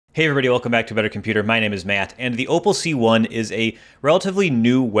Hey everybody, welcome back to Better Computer. My name is Matt, and the Opal C1 is a relatively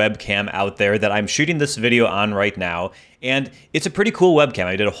new webcam out there that I'm shooting this video on right now, and it's a pretty cool webcam.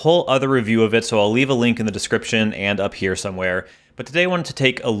 I did a whole other review of it, so I'll leave a link in the description and up here somewhere. But today I wanted to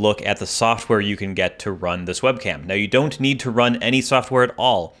take a look at the software you can get to run this webcam. Now, you don't need to run any software at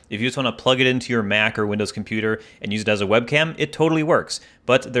all. If you just want to plug it into your Mac or Windows computer and use it as a webcam, it totally works.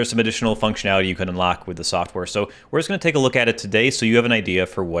 But there's some additional functionality you can unlock with the software. So we're just going to take a look at it today so you have an idea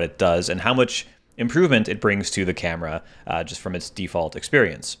for what it does and how much improvement it brings to the camera just from its default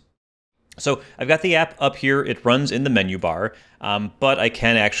experience. So I've got the app up here. It runs in the menu bar, but I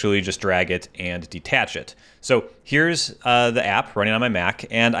can actually just drag it and detach it. So here's the app running on my Mac,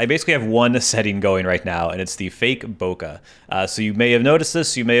 and I basically have one setting going right now, and it's the fake bokeh. So you may have noticed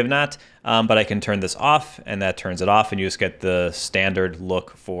this, you may have not, but I can turn this off, and that turns it off, and you just get the standard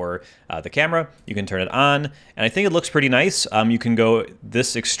look for the camera. You can turn it on, and I think it looks pretty nice. You can go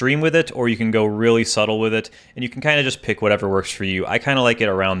this extreme with it, or you can go really subtle with it, and you can kind of just pick whatever works for you. I kind of like it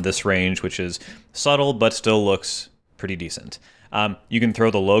around this range, which is subtle, but still looks pretty decent. You can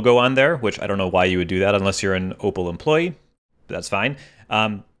throw the logo on there, which I don't know why you would do that unless you're an Opal employee, but that's fine.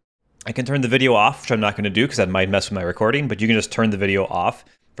 I can turn the video off, which I'm not going to do because that might mess with my recording, but you can just turn the video off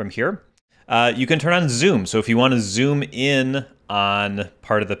from here. You can turn on zoom. So if you want to zoom in on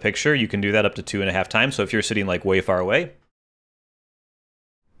part of the picture, you can do that up to 2.5 times. So if you're sitting like way far away,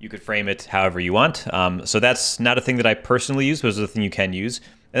 you could frame it however you want. So that's not a thing that I personally use, but it's a thing you can use.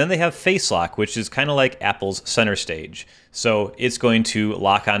 And then they have face lock, which is kind of like Apple's center stage. So it's going to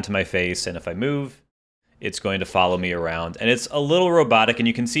lock onto my face, and if I move, it's going to follow me around. And it's a little robotic, and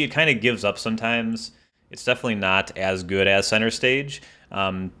you can see it kind of gives up sometimes. It's definitely not as good as center stage,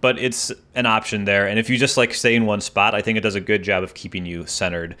 but it's an option there. And if you just like stay in one spot, I think it does a good job of keeping you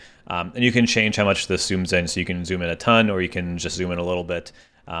centered. And you can change how much this zooms in, so you can zoom in a ton, or you can just zoom in a little bit.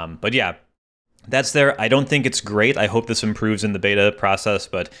 But yeah, that's there. I don't think it's great. I hope this improves in the beta process,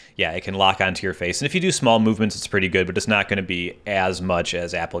 but yeah, it can lock onto your face. And if you do small movements, it's pretty good, but it's not going to be as much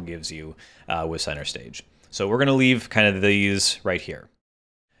as Apple gives you with center stage. So we're going to leave kind of these right here.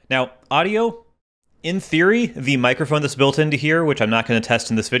 Now, audio, in theory, the microphone that's built into here, which I'm not going to test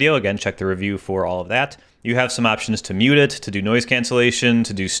in this video, again, check the review for all of that. You have some options to mute it, to do noise cancellation,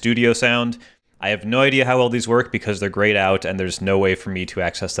 to do studio sound. I have no idea how well these work because they're grayed out and there's no way for me to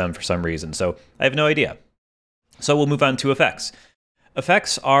access them for some reason. So I have no idea. So we'll move on to effects.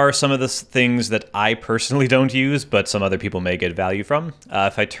 Effects are some of the things that I personally don't use, but some other people may get value from.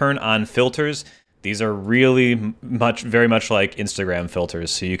 If I turn on filters, these are really very much like Instagram filters.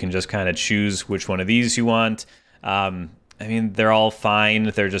 So you can just kind of choose which one of these you want. I mean, they're all fine.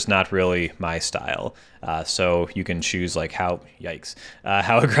 They're just not really my style. So you can choose like how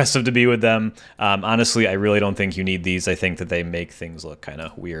aggressive to be with them. Honestly, I really don't think you need these. I think that they make things look kind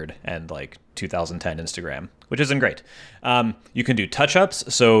of weird and like 2010 Instagram, which isn't great. You can do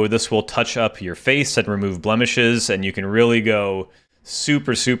touch-ups. So this will touch up your face and remove blemishes, and you can really go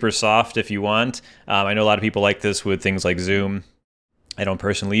super, super soft if you want. I know a lot of people like this with things like zoom. I don't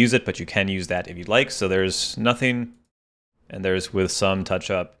personally use it, but you can use that if you'd like. So there's nothing. And there's with some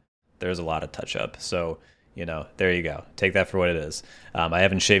touch-up, there's a lot of touch-up. So, you know, there you go. Take that for what it is. I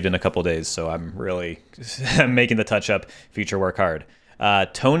haven't shaved in a couple days, so I'm really making the touch-up feature work hard.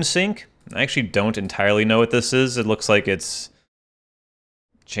 Tone sync, I actually don't entirely know what this is. It looks like it's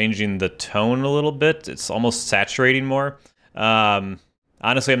changing the tone a little bit. It's almost saturating more.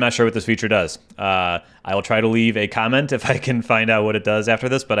 Honestly, I'm not sure what this feature does. I will try to leave a comment if I can find out what it does after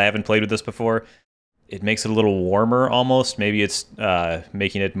this, but I haven't played with this before. It makes it a little warmer almost. Maybe it's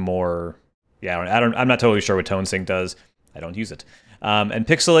making it more, yeah, I'm not totally sure what tone sync does. I don't use it. And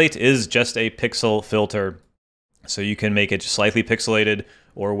Pixelate is just a pixel filter. So you can make it slightly pixelated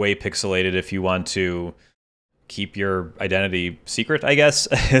or way pixelated if you want to keep your identity secret, I guess,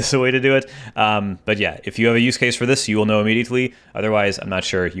 is the way to do it. But yeah, if you have a use case for this, you will know immediately. Otherwise, I'm not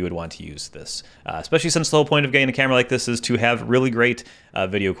sure you would want to use this, especially since the whole point of getting a camera like this is to have really great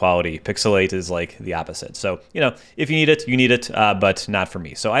video quality. Pixelate is like the opposite. So, you know, if you need it, you need it, but not for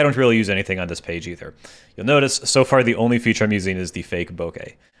me. So I don't really use anything on this page either. You'll notice so far the only feature I'm using is the fake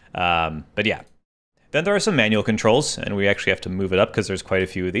bokeh. But yeah, then there are some manual controls, and we actually have to move it up because there's quite a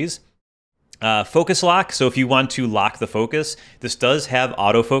few of these. Focus lock, so if you want to lock the focus, this does have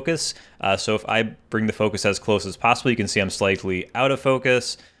autofocus. So if I bring the focus as close as possible, you can see I'm slightly out of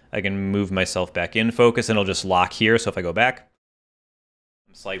focus. I can move myself back in focus and it'll just lock here. So if I go back,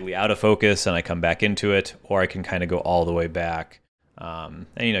 I'm slightly out of focus and I come back into it, or I can kind of go all the way back. And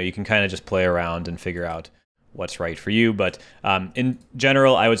you know, you can kind of just play around and figure out what's right for you. But in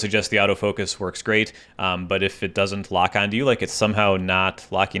general, I would suggest the autofocus works great. But if it doesn't lock onto you, like it's somehow not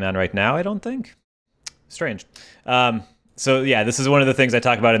locking on right now, I don't think. Strange. So yeah, this is one of the things I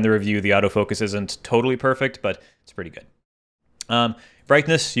talk about in the review. The autofocus isn't totally perfect, but it's pretty good.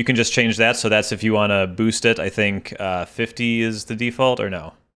 Brightness, you can just change that. So that's if you want to boost it. I think 50 is the default, or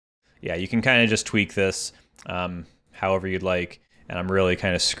no? Yeah, you can kind of just tweak this however you'd like. And I'm really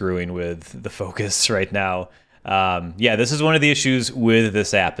kind of screwing with the focus right now. Yeah, this is one of the issues with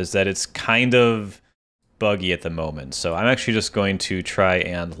this app, is that it's kind of buggy at the moment. So I'm actually just going to try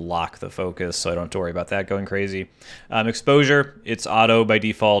and lock the focus so I don't have to worry about that going crazy. Exposure, it's auto by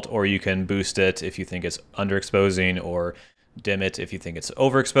default, or you can boost it if you think it's underexposing, or dim it if you think it's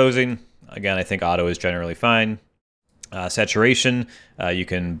overexposing. Again, I think auto is generally fine. Saturation, you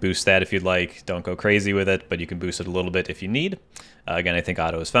can boost that if you'd like. Don't go crazy with it, but you can boost it a little bit if you need. Again, I think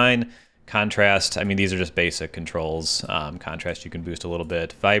auto is fine. Contrast, I mean, these are just basic controls. Contrast, you can boost a little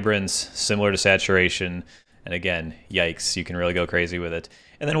bit. Vibrance, similar to saturation. And again, yikes, you can really go crazy with it.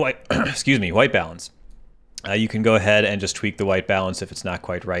 And then white, excuse me, white balance. You can go ahead and just tweak the white balance if it's not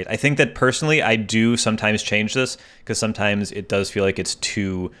quite right. I think that personally, I do sometimes change this because sometimes it does feel like it's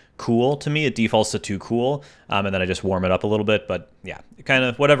too cool to me. It defaults to too cool, and then I just warm it up a little bit. But yeah, kind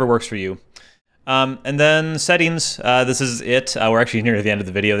of whatever works for you. And then settings, this is it. We're actually near the end of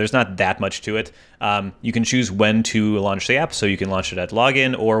the video. There's not that much to it. You can choose when to launch the app, so you can launch it at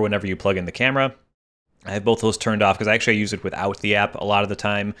login or whenever you plug in the camera. I have both those turned off because I actually use it without the app a lot of the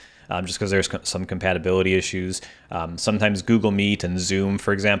time, just because there's some compatibility issues. Sometimes Google Meet and Zoom,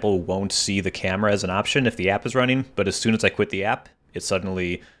 for example, won't see the camera as an option if the app is running, but as soon as I quit the app, it's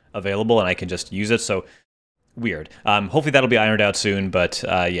suddenly available and I can just use it. So weird. Hopefully that'll be ironed out soon, but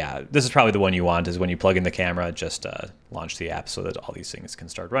yeah, this is probably the one you want, is when you plug in the camera, just launch the app so that all these things can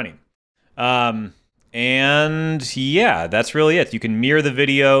start running. And yeah, that's really it. You can mirror the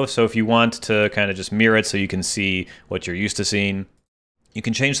video, so if you want to kind of just mirror it so you can see what you're used to seeing. You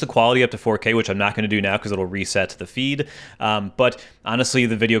can change the quality up to 4K, which I'm not going to do now because it'll reset the feed. But honestly,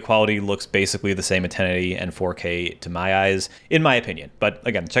 the video quality looks basically the same at 1080 and 4K to my eyes, in my opinion. But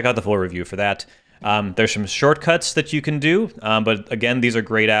again, check out the full review for that. There's some shortcuts that you can do, but again, these are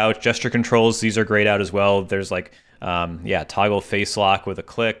grayed out. Gesture controls, these are grayed out as well. There's like, yeah, toggle face lock with a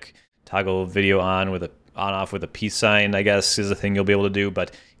click, toggle video on with a on-off with a peace sign, I guess, is a thing you'll be able to do,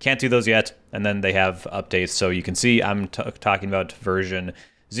 but can't do those yet. And then they have updates, so you can see I'm talking about version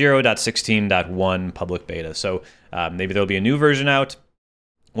 0.16.1 public beta. So maybe there'll be a new version out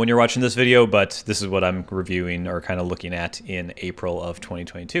when you're watching this video, but this is what I'm reviewing or kind of looking at in April of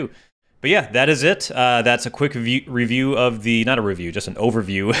 2022. But yeah, that is it. That's a quick review of the, not a review, just an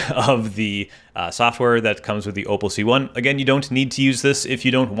overview of the software that comes with the Opal C1. Again, you don't need to use this if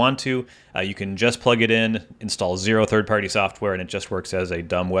you don't want to. You can just plug it in, install zero third-party software, and it just works as a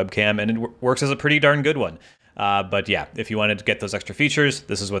dumb webcam, and it works as a pretty darn good one. But yeah, if you wanted to get those extra features,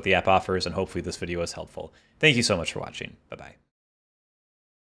 this is what the app offers, and hopefully this video was helpful. Thank you so much for watching. Bye-bye.